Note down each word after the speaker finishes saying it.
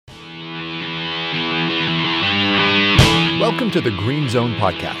Welcome to the Green Zone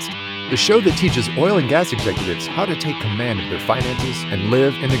Podcast, the show that teaches oil and gas executives how to take command of their finances and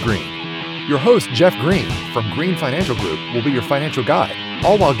live in the green. Your host, Jeff Green, from Green Financial Group, will be your financial guide,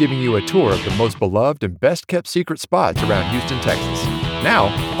 all while giving you a tour of the most beloved and best-kept secret spots around Houston, Texas. Now,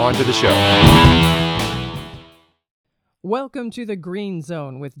 on to the show. Welcome to the Green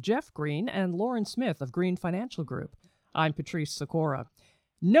Zone with Jeff Green and Lauren Smith of Green Financial Group. I'm Patrice Sikora.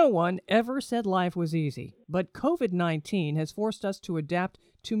 No one ever said life was easy, but COVID-19 has forced us to adapt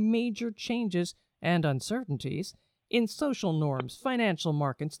to major changes and uncertainties in social norms, financial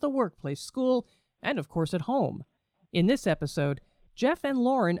markets, the workplace, school, and of course at home. In this episode, Jeff and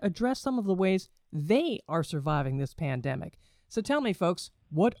Lauren address some of the ways they are surviving this pandemic. So tell me, folks,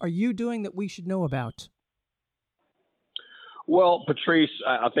 what are you doing that we should know about? Well, Patrice,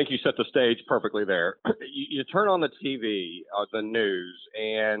 I think you set the stage perfectly there. You turn on the TV, the news,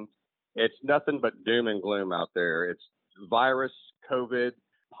 and it's nothing but doom and gloom out there. It's virus, COVID,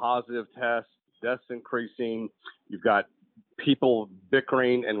 positive tests, deaths increasing. You've got people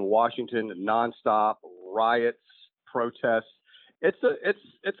bickering in Washington nonstop, riots, protests. It's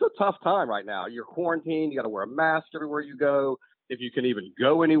a tough time right now. You're quarantined. You got to wear a mask everywhere you go, if you can even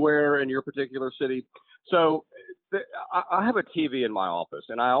go anywhere in your particular city. So I have a TV in my office,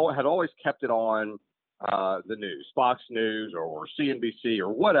 and I had always kept it on the news, Fox News or CNBC or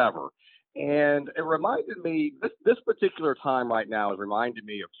whatever. And it reminded me, this particular time right now is reminding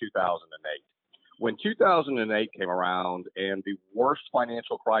me of 2008. When 2008 came around and the worst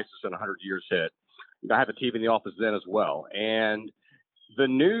financial crisis in 100 years hit, I had the TV in the office then as well. And the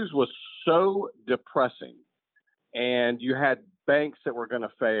news was so depressing. And you had banks that were going to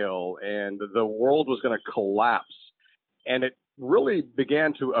fail and the world was going to collapse. And it really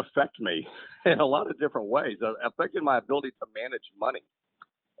began to affect me in a lot of different ways. It affected my ability to manage money.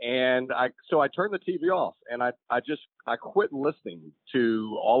 And so I turned the TV off and I quit listening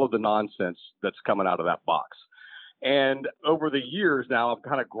to all of the nonsense that's coming out of that box. And over the years now, I've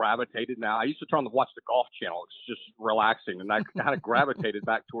kind of gravitated now. I used to turn to watch the Golf Channel. It's just relaxing. And I kind of gravitated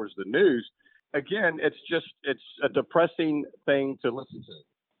back towards the news. Again, it's a depressing thing to listen to.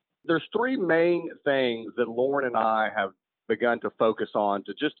 There's three main things that Lauren and I have begun to focus on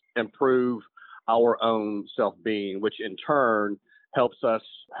to just improve our own self-being, which in turn helps us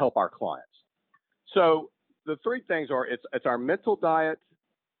help our clients. So the three things are, it's our mental diet,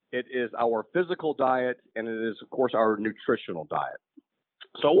 it is our physical diet, and it is, of course, our nutritional diet.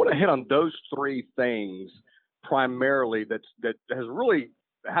 So I want to hit on those three things primarily that has really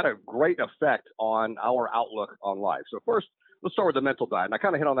had a great effect on our outlook on life. So first, let's start with the mental diet. And I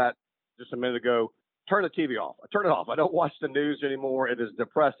kind of hit on that just a minute ago. Turn the TV off. I turn it off. I don't watch the news anymore. It is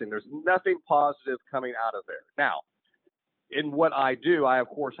depressing. There's nothing positive coming out of there. Now, in what I do, I, of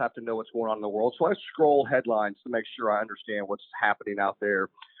course, have to know what's going on in the world. So I scroll headlines to make sure I understand what's happening out there.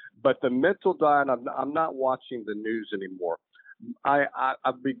 But the mental diet, I'm not watching the news anymore.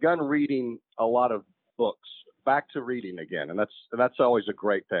 I've begun reading a lot of books, back to reading again. And that's always a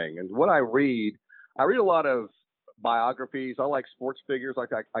great thing. And what I read a lot of biographies. I like sports figures, like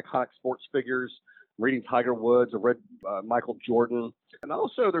iconic sports figures. I'm reading Tiger Woods. I read Michael Jordan. And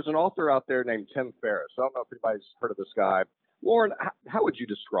also there's an author out there named Tim Ferriss. I don't know if anybody's heard of this guy. Lauren, how would you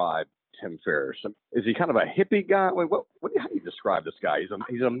describe Tim Ferriss? Is he kind of a hippie guy? I mean, how do you describe this guy?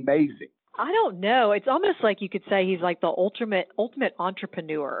 He's amazing. I don't know. It's almost like you could say he's like the ultimate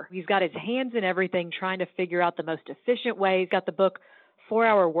entrepreneur. He's got his hands in everything, trying to figure out the most efficient way. He's got the book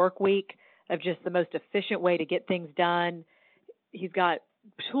 4-Hour Workweek, of just the most efficient way to get things done. He's got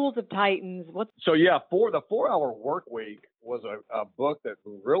Tools of Titans. So yeah, the 4-Hour Workweek was a book that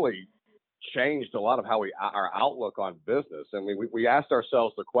really changed a lot of how our outlook on business. And we asked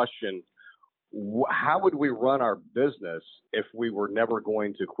ourselves the question, how would we run our business if we were never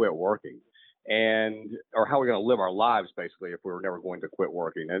going to quit working? Or how are we going to live our lives, basically, if we were never going to quit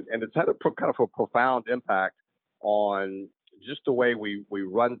working? And it's had kind of a profound impact on just the way we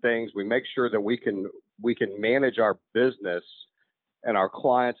run things. We make sure that we can manage our business and our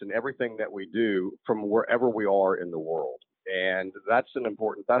clients and everything that we do from wherever we are in the world. And that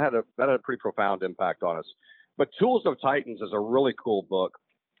had a pretty profound impact on us. But Tools of Titans is a really cool book.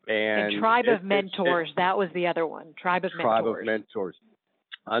 And Tribe of Mentors, that was the other one. Tribe of Mentors.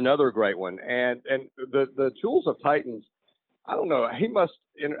 Another great one. And the Tools of Titans, I don't know, he must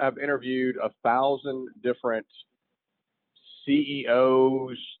have interviewed 1,000 different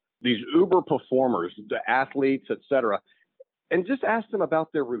CEOs, these uber performers, the athletes, etc., and just ask them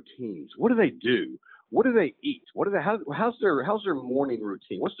about their routines. What do they do? What do they eat? How's their morning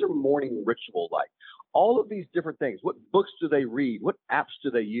routine? What's their morning ritual like? All of these different things. What books do they read? What apps do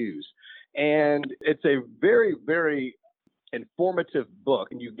they use? And it's a very, very informative book,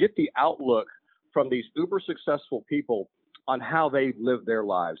 and you get the outlook from these uber successful people on how they live their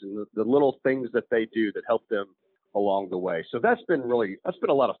lives and the little things that they do that help them along the way. So that's been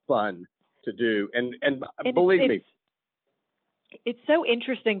a lot of fun to do. And believe me, it's so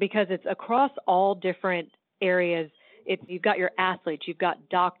interesting because it's across all different areas. You've got your athletes, you've got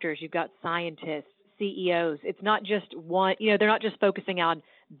doctors, you've got scientists, CEOs. It's not just one, they're not just focusing on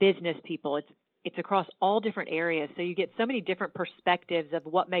business people. It's across all different areas. So you get so many different perspectives of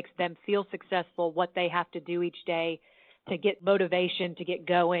what makes them feel successful, what they have to do each day to get motivation, to get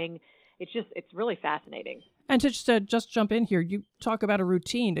going. It's really fascinating. And to just jump in here, you talk about a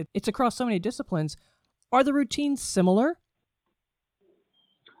routine. It's across so many disciplines. Are the routines similar?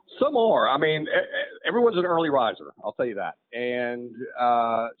 Some are. I mean, everyone's an early riser, I'll tell you that. And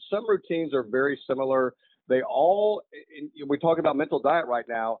some routines are very similar. They all, we're talking about mental diet right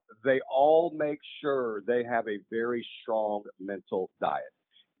now, they all make sure they have a very strong mental diet.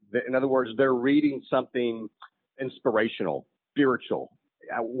 In other words, they're reading something inspirational, spiritual,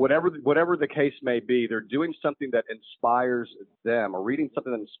 whatever the case may be. They're doing something that inspires them or reading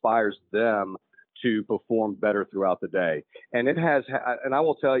something that inspires them to perform better throughout the day. And it has, and I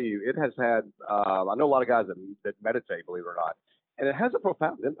will tell you, it has had, I know a lot of guys that meditate, believe it or not, and it has a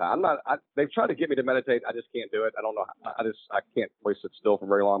profound impact. They've tried to get me to meditate. I just can't do it. I don't know. I can't really sit still for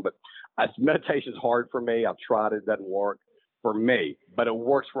very long, but meditation's hard for me. I've tried it. It doesn't work for me, but it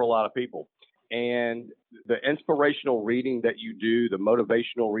works for a lot of people. And the inspirational reading that you do, the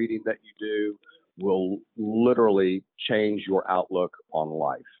motivational reading that you do will literally change your outlook on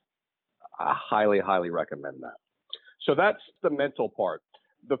life. I highly, highly recommend that. So that's the mental part.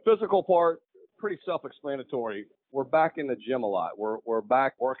 The physical part, pretty self-explanatory. We're back in the gym a lot. We're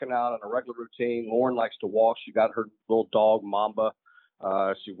back working out on a regular routine. Lauren likes to walk. She got her little dog, Mamba.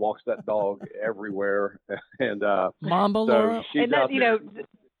 She walks that dog everywhere. And Mamba, so Laura? she's and out there.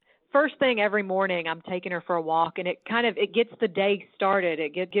 First thing every morning, I'm taking her for a walk, and it gets the day started.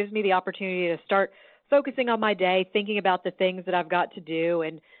 It gives me the opportunity to start focusing on my day, thinking about the things that I've got to do,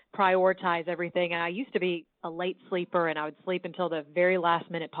 and prioritize everything. And I used to be a late sleeper, and I would sleep until the very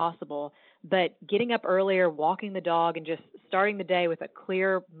last minute possible. But getting up earlier, walking the dog, and just starting the day with a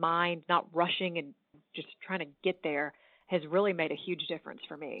clear mind, not rushing and just trying to get there, has really made a huge difference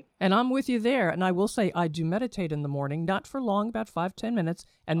for me. And I'm with you there. And I will say I do meditate in the morning, not for long, about 5-10 minutes.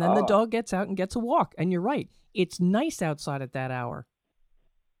 And then the dog gets out and gets a walk. And you're right. It's nice outside at that hour.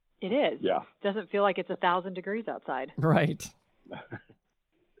 It is. Yeah. Doesn't feel like it's 1,000 degrees outside. Right.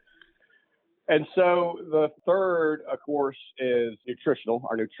 And so the third, of course, is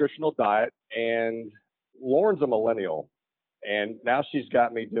our nutritional diet. And Lauren's a millennial. And now she's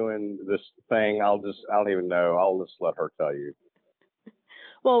got me doing this thing. I don't even know. I'll just let her tell you.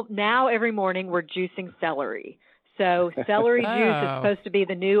 Well, now every morning we're juicing celery. So celery juice is supposed to be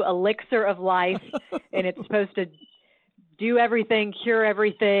the new elixir of life, and it's supposed to do everything, cure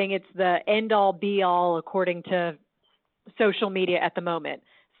everything. It's the end-all, be-all, according to social media at the moment.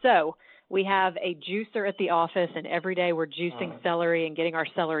 So we have a juicer at the office, and every day we're juicing celery and getting our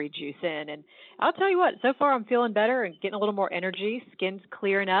celery juice in. And I'll tell you what, so far I'm feeling better and getting a little more energy. Skin's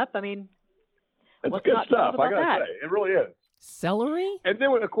clearing up. I mean, it's what's good not stuff. I gotta that? say, it really is. Celery? And then,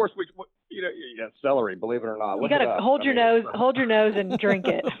 of course, celery. Believe it or not, You got to hold your nose and drink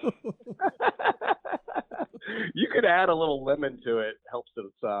it. You could add a little lemon to it, helps it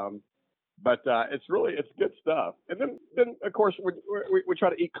some. But it's good stuff. And then of course, we try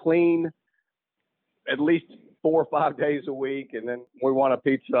to eat clean at least 4 or 5 days a week. And then we want a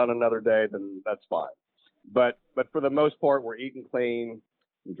pizza on another day, then that's fine. But for the most part, we're eating clean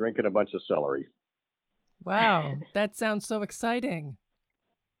and drinking a bunch of celery. Wow, that sounds so exciting.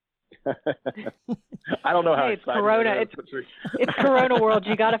 I don't know how it's Corona. It's Corona world.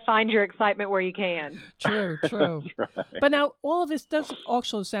 You got to find your excitement where you can. True. Right. But now all of this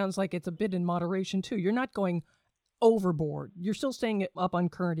also sounds like it's a bit in moderation too. You're not going overboard. You're still staying up on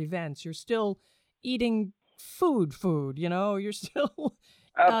current events. You're still eating food. You're still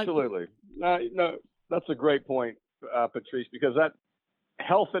absolutely. No, that's a great point, Patrice, because that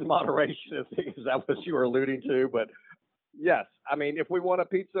health in moderation is that what you were alluding to, but. Yes. I mean, if we want a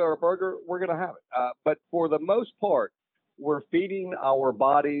pizza or a burger, we're going to have it. But for the most part, we're feeding our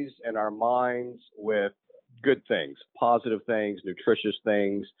bodies and our minds with good things, positive things, nutritious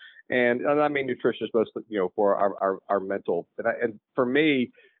things. And I mean, nutritious, mostly, for our mental. And for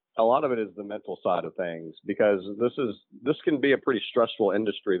me, a lot of it is the mental side of things, because this can be a pretty stressful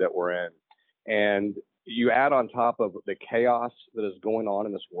industry that we're in. And you add on top of the chaos that is going on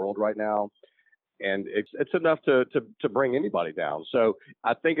in this world right now, and it's enough to bring anybody down. So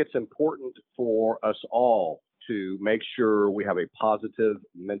I think it's important for us all to make sure we have a positive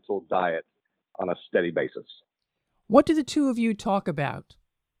mental diet on a steady basis. What do the two of you talk about?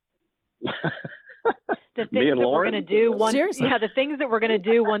 The Me things and that Lauren? we're going to do once, Seriously? the things that we're going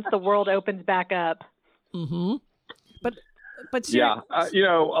to do once the world opens back up. Mm-hmm. But a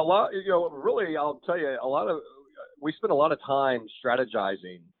lot. Really, I'll tell you, we spend a lot of time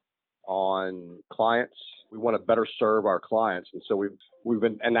strategizing on clients. We want to better serve our clients, and so we've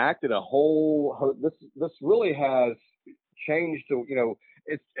enacted a whole. This really has changed.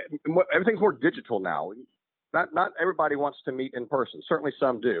 Everything's more digital now. Not everybody wants to meet in person. Certainly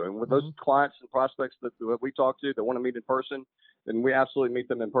some do. And with those clients and prospects that we talk to that want to meet in person, then we absolutely meet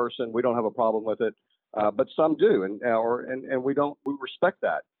them in person. We don't have a problem with it. But some do, and we don't. We respect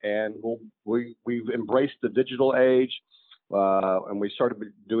that, and we've embraced the digital age, and we started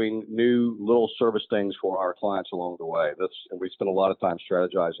doing new little service things for our clients along the way. And we spend a lot of time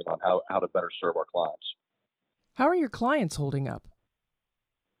strategizing on how to better serve our clients. how are your clients holding up?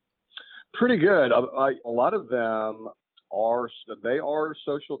 Pretty good. A lot of them are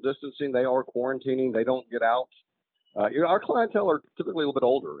social distancing. They are quarantining. They don't get out. Our clientele are typically a little bit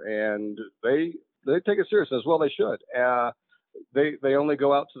older, and they take it serious, as well they should. They only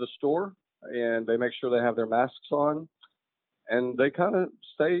go out to the store, and they make sure they have their masks on, and they kind of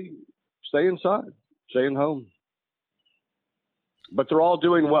stay inside, staying home. But they're all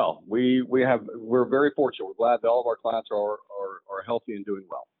doing well. We're very fortunate. We're glad that all of our clients are healthy and doing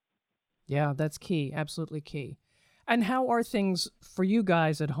well. Yeah, that's key. Absolutely key. And how are things for you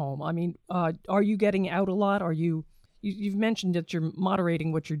guys at home? I mean, are you getting out a lot? You've mentioned that you're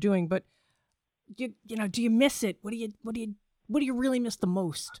moderating what you're doing, but do you miss it? What do you really miss the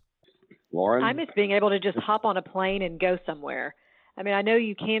most? Lauren? I miss being able to just hop on a plane and go somewhere. I mean, I know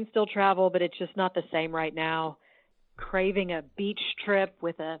you can still travel, but it's just not the same right now. Craving a beach trip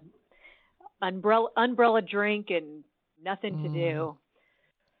with a umbrella drink and nothing to do.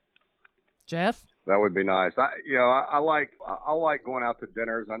 Jeff? That would be nice. I like going out to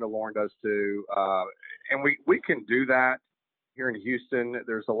dinners. I know Lauren does too. And we can do that here in Houston.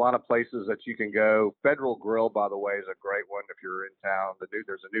 There's a lot of places that you can go. Federal Grill, by the way, is a great one if you're in town.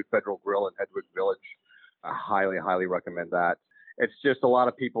 There's a new Federal Grill in Hedwig Village. I highly, highly recommend that. It's just a lot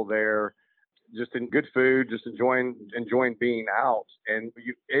of people there, just in good food, just enjoying being out. And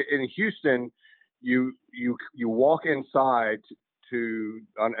in Houston, you walk inside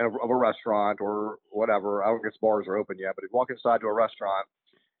of a restaurant or whatever. I don't guess bars are open yet, but if you walk inside to a restaurant,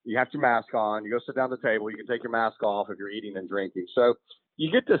 you have your mask on. You go sit down at the table. You can take your mask off if you're eating and drinking. So you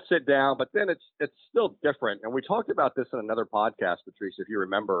get to sit down, but then it's still different. And we talked about this in another podcast, Patrice, if you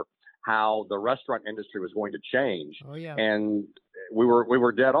remember, how the restaurant industry was going to change. Oh yeah. And we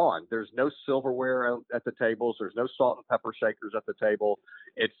were dead on. There's no silverware at the tables. There's no salt and pepper shakers at the table.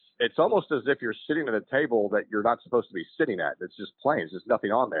 It's almost as if you're sitting at a table that you're not supposed to be sitting at. It's just plain. There's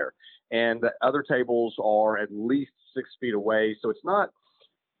nothing on there. And the other tables are at least 6 feet away. So it's not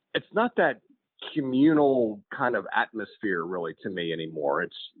that communal kind of atmosphere really to me anymore.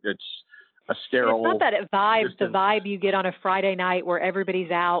 It's a sterile. It's not that the vibe you get on a Friday night where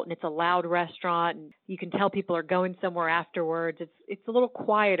everybody's out and it's a loud restaurant and you can tell people are going somewhere afterwards. It's a little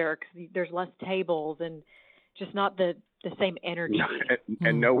quieter because there's less tables and just not the same energy.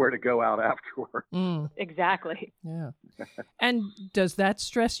 And nowhere to go out afterward. Exactly. Yeah. And does that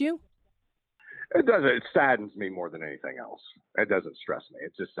stress you? It doesn't. It saddens me more than anything else. It doesn't stress me.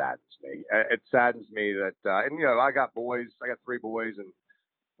 It just saddens me. It saddens me that, I got boys. I got 3 boys, and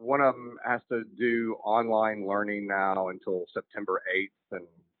one of them has to do online learning now until September 8th, and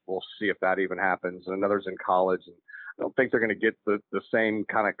we'll see if that even happens. And another's in college, and I don't think they're going to get the same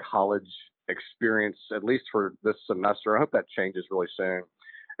kind of college experience, at least for this semester. I hope that changes really soon.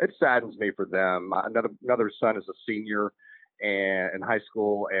 It saddens me for them. Another son is a senior in high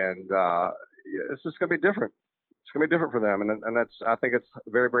school, and it's just going to be different. It's going to be different for them, and I think it's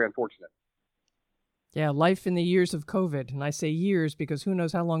very, very unfortunate. Yeah, life in the years of COVID, and I say years because who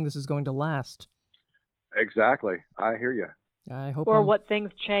knows how long this is going to last. Exactly, I hear you. I hope. Or what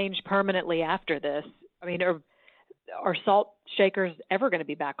things change permanently after this. I mean, are salt shakers ever going to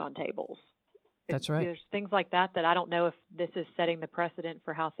be back on tables? That's right. There's things like that I don't know if this is setting the precedent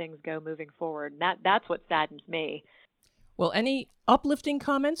for how things go moving forward. And that's what saddens me. Well, any uplifting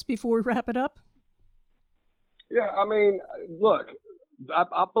comments before we wrap it up? Yeah, I mean, look,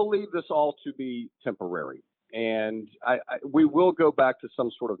 I believe this all to be temporary, and we will go back to some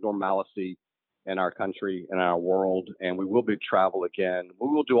sort of normalcy in our country and our world, and we will be travel again. We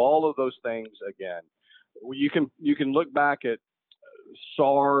will do all of those things again. You can look back at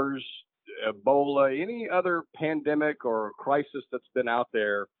SARS, Ebola, any other pandemic or crisis that's been out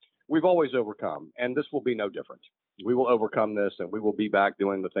there. we've always overcome, and this will be no different. We will overcome this, and we will be back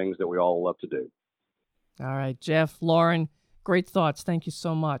doing the things that we all love to do. All right, Jeff, Lauren, great thoughts. Thank you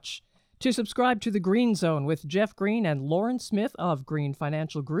so much. To subscribe to The Green Zone with Jeff Green and Lauren Smith of Green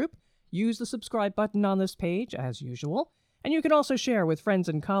Financial Group, use the subscribe button on this page, as usual, and you can also share with friends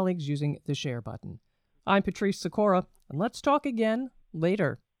and colleagues using the share button. I'm Patrice Sikora, and let's talk again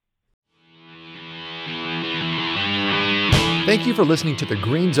later. Thank you for listening to the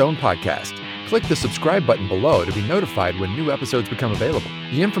Green Zone podcast. Click the subscribe button below to be notified when new episodes become available.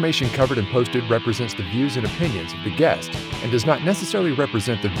 The information covered and posted represents the views and opinions of the guest and does not necessarily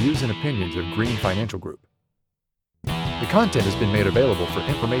represent the views and opinions of Green Financial Group. The content has been made available for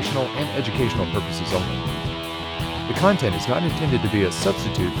informational and educational purposes only. The content is not intended to be a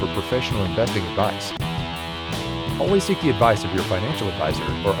substitute for professional investing advice. Always seek the advice of your financial advisor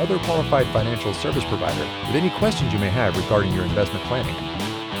or other qualified financial service provider with any questions you may have regarding your investment planning.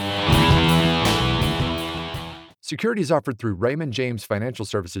 Securities offered through Raymond James Financial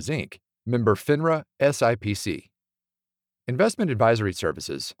Services, Inc., member FINRA SIPC. Investment advisory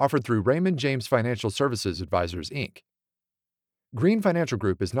services offered through Raymond James Financial Services Advisors, Inc. Green Financial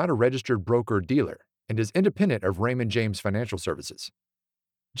Group is not a registered broker-dealer and is independent of Raymond James Financial Services.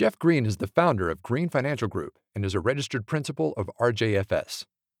 Jeff Green is the founder of Green Financial Group and is a registered principal of RJFS.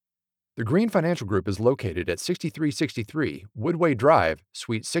 The Green Financial Group is located at 6363 Woodway Drive,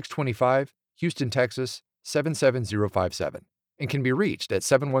 Suite 625, Houston, Texas, 77057, and can be reached at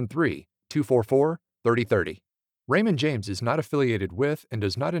 713-244-3030. Raymond James is not affiliated with and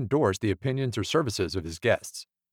does not endorse the opinions or services of his guests.